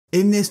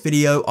In this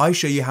video, I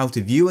show you how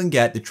to view and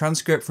get the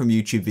transcript from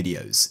YouTube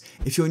videos.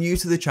 If you're new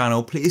to the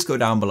channel, please go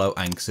down below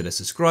and consider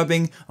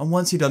subscribing. And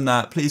once you've done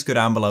that, please go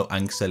down below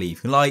and consider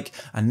leaving a like.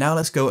 And now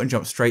let's go and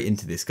jump straight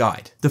into this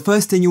guide. The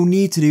first thing you'll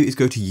need to do is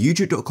go to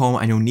youtube.com,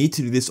 and you'll need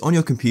to do this on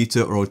your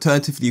computer, or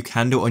alternatively you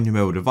can do it on your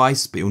mobile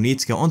device, but you'll need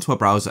to go onto a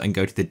browser and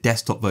go to the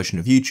desktop version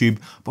of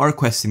YouTube by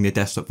requesting the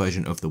desktop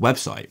version of the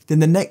website. Then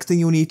the next thing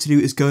you'll need to do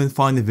is go and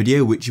find the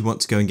video which you want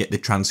to go and get the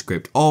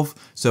transcript of.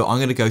 So I'm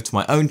going to go to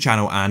my own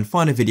channel and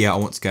find a video I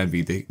want to go and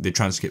view the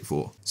transcript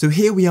for. So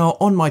here we are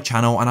on my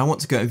channel, and I want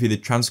to go and view the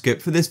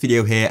transcript for this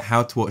video here,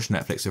 how to watch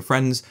Netflix with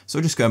friends. So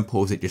I'll just go and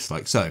pause it just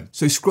like so.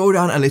 So scroll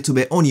down a little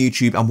bit on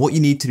YouTube, and what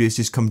you need to do is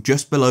just come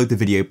just below the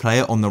video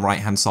player on the right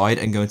hand side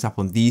and go and tap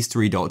on these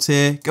three dots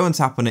here, go and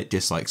tap on it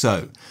just like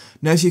so.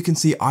 Now as you can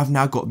see, I've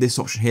now got this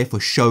option here for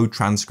show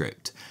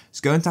transcript. So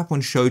go and tap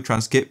on show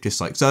transcript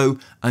just like so,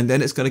 and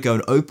then it's going to go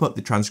and open up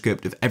the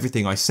transcript of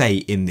everything I say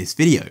in this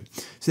video.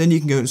 So then you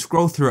can go and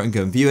scroll through it and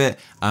go and view it.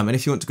 And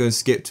if you want to go and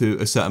skip to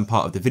a certain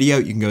part of the video,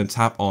 you can go and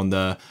tap on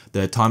the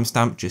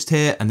timestamp just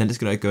here, and then it's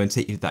going to go and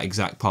take you to that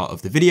exact part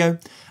of the video.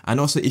 And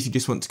also if you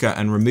just want to go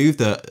and remove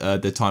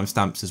the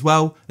timestamps as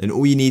well, then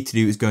all you need to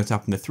do is go and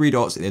tap on the three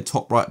dots in the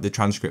top right of the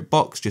transcript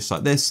box just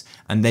like this,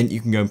 and then you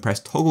can go and press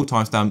toggle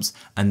timestamps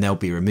and they'll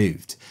be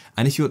removed.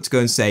 And if you want to go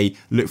and say,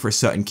 look for a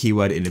certain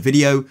keyword in a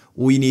video,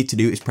 all you need to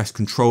do is press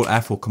Control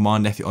F or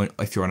Command F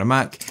if you're on a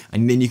Mac,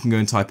 and then you can go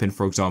and type in,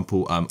 for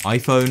example,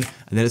 iPhone,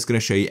 and then it's going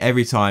to show you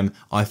every time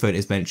iPhone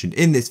is mentioned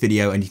in this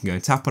video, and you can go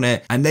and tap on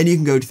it, and then you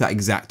can go to that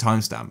exact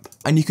timestamp.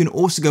 And you can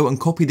also go and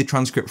copy the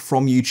transcript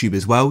from YouTube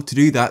as well. To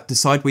do that,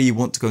 decide where you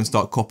want to go and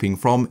start copying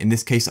from. In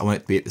this case, I want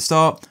it to be at the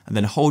start, and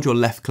then hold your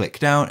left click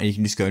down, and you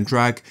can just go and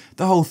drag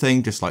the whole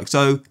thing just like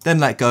so, then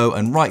let go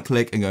and right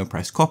click and go and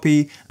press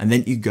copy, and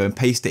then you can go and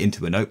paste it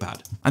into a notepad.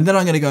 And then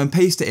I'm going to go and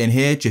paste it in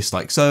here just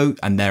like so,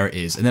 and there it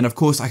is. And then of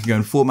course I can go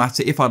and format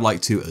it if I'd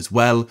like to as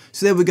well.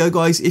 So there we go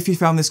guys. If you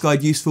found this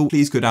guide useful,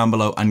 please go down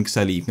below and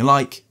consider leaving a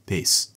like. Peace.